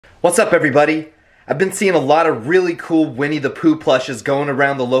What's up, everybody? I've been seeing a lot of really cool Winnie the Pooh plushes going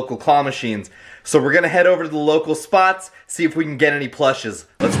around the local claw machines. So we're gonna head over to the local spots, see if we can get any plushes.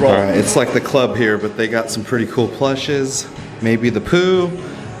 Let's roll. Alright, it's like the club here, but they got some pretty cool plushes. Maybe the Pooh,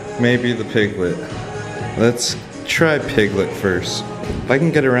 maybe the Piglet. Let's try Piglet first. If I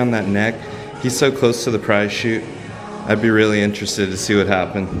can get around that neck, he's so close to the prize chute, I'd be really interested to see what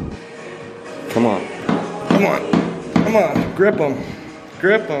happened. Come on, come on, come on, grip him.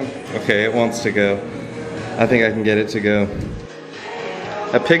 Grip him. Okay, it wants to go. I think I can get it to go.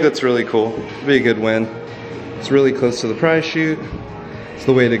 That Piglet's really cool. It'll be a good win. It's really close to the prize chute. It's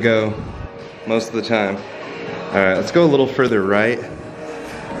the way to go most of the time. Alright, let's go a little further right.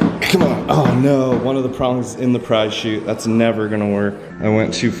 Come on. Oh no, one of the prongs in the prize chute. That's never gonna work. I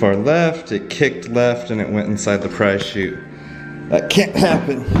went too far left, it kicked left, and it went inside the prize chute. That can't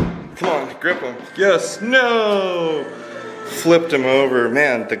happen. Come on, grip him. Yes, no! Flipped him over.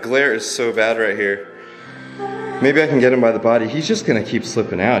 Man, the glare is so bad right here. Maybe I can get him by the body. He's just gonna keep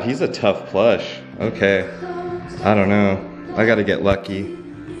slipping out. He's a tough plush. Okay. I don't know. I gotta get lucky.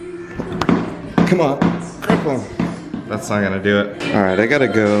 Come on. Grip him. That's not gonna do it. Alright, I gotta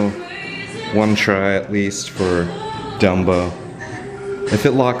go one try at least for Dumbo. If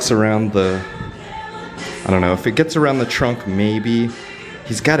it locks around the... I don't know. If it gets around the trunk, maybe.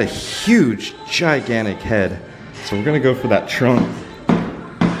 He's got a huge, gigantic head. So we're gonna go for that trunk.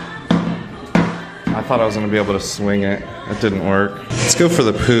 I thought I was gonna be able to swing it. That didn't work. Let's go for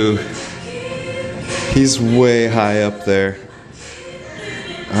the Pooh. He's way high up there.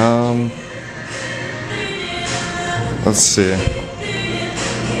 Let's see.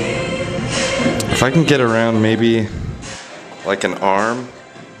 If I can get around maybe like an arm.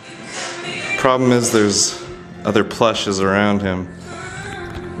 Problem is there's other plushes around him.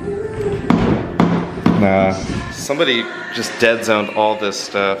 Nah. Somebody just dead zoned all this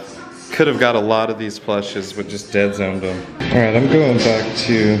stuff. Could have got a lot of these plushes, but just dead zoned them. Alright, I'm going back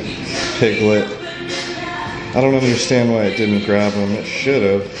to Piglet. I don't understand why it didn't grab him. It should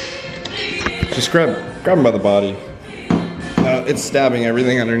have. Just grab him by the body. It's stabbing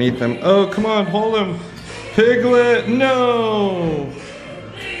everything underneath him. Oh, come on, hold him. Piglet, no!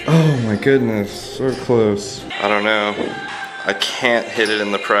 Oh my goodness, so close. I don't know. I can't hit it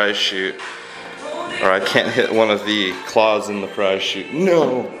in the prize chute. Or I can't hit one of the claws in the prize chute.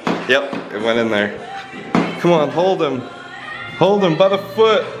 No! Yep, it went in there. Come on, hold him. Hold him by the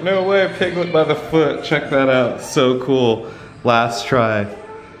foot. No way, Piglet by the foot. Check that out. So cool. Last try.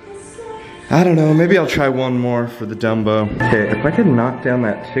 I don't know, maybe I'll try one more for the Dumbo. Okay, if I could knock down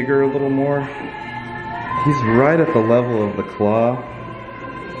that Tigger a little more. He's right at the level of the claw.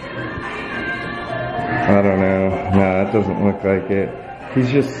 I don't know. Nah, that doesn't look like it. He's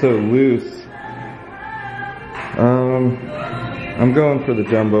just so loose. I'm going for the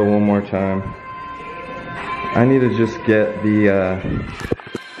Dumbo one more time. I need to just get the,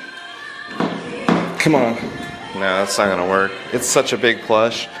 Come on. No, that's not gonna work. It's such a big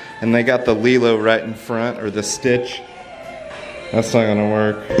plush, and they got the Lilo right in front, or the Stitch. That's not gonna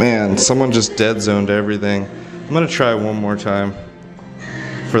work. Man, someone just dead zoned everything. I'm gonna try one more time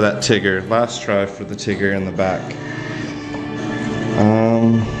for that Tigger. Last try for the Tigger in the back.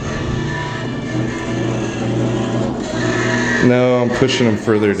 No, I'm pushing him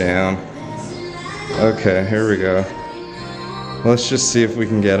further down. Okay, here we go. Let's just see if we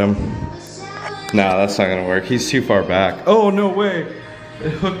can get him. Nah, that's not gonna work. He's too far back. Oh, no way.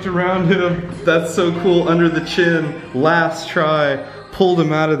 It hooked around him. That's so cool, under the chin. Last try. Pulled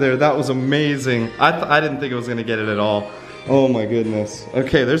him out of there. That was amazing. I didn't think it was gonna get it at all. Oh my goodness.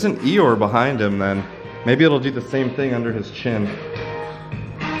 Okay, there's an Eeyore behind him then. Maybe it'll do the same thing under his chin.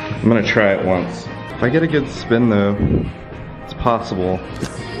 I'm gonna try it once. If I get a good spin though, it's possible.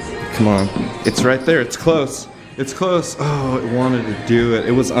 Come on. It's right there. It's close. It's close. Oh, it wanted to do it.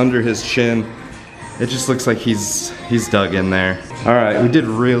 It was under his chin. It just looks like he's dug in there. Alright, we did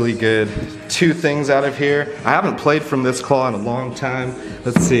really good. 2 things out of here. I haven't played from this claw in a long time.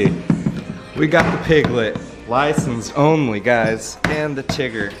 Let's see. We got the Piglet. Licensed only, guys. And the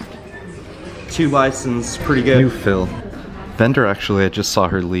Tigger. 2 licensed. Pretty good. New fill. Bender, actually, I just saw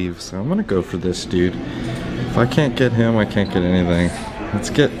her leave, so I'm gonna go for this dude. If I can't get him, I can't get anything. Let's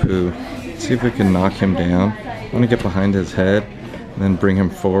get Pooh. See if we can knock him down. I want to get behind his head, and then bring him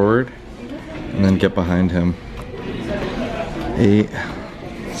forward, and then get behind him. 8,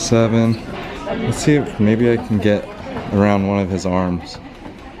 7. Let's see if maybe I can get around one of his arms.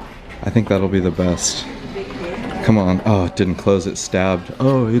 I think that'll be the best. Come on. Oh, it didn't close, it stabbed.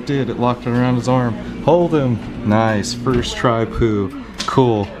 Oh, it did. It locked it around his arm. Hold him. Nice. First try Pooh.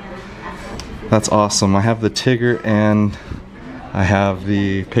 Cool. That's awesome. I have the Tigger and I have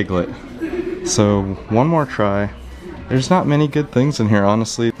the Piglet. So one more try. There's not many good things in here,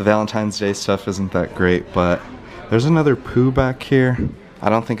 honestly. The Valentine's Day stuff isn't that great, but there's another Pooh back here. I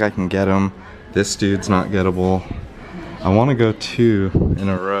don't think I can get him. This dude's not gettable. I want to go 2 in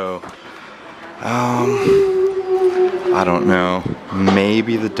a row. I don't know.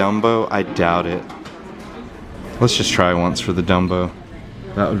 Maybe the Dumbo? I doubt it. Let's just try once for the Dumbo.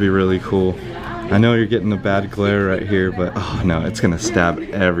 That would be really cool. I know you're getting a bad glare right here, but oh no, it's gonna stab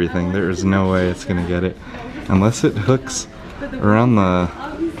everything. There is no way it's gonna get it. Unless it hooks around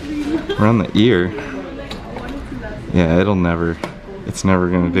the ear. Yeah, it's never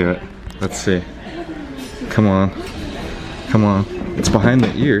gonna do it. Let's see. Come on. Come on. It's behind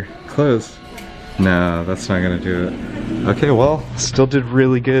the ear. Close. No, that's not gonna do it. Okay, well, still did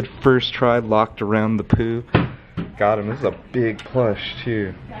really good. First try, locked around the Pooh. Got him. This is a big plush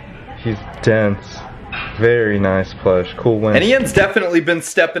too. He's dense. Very nice plush. Cool win. And Ian's definitely been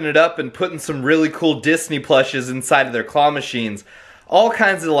stepping it up and putting some really cool Disney plushes inside of their claw machines. All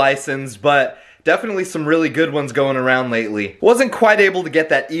kinds of licensed, but definitely some really good ones going around lately. Wasn't quite able to get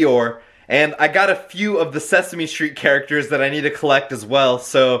that Eeyore, and I got a few of the Sesame Street characters that I need to collect as well,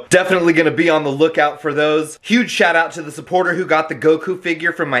 so definitely gonna be on the lookout for those. Huge shout out to the supporter who got the Goku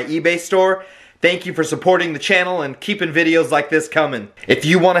figure from my eBay store. Thank you for supporting the channel and keeping videos like this coming. If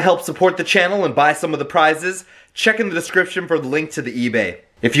you want to help support the channel and buy some of the prizes, check in the description for the link to the eBay.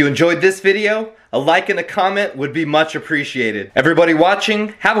 If you enjoyed this video, a like and a comment would be much appreciated. Everybody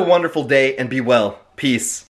watching, have a wonderful day and be well. Peace.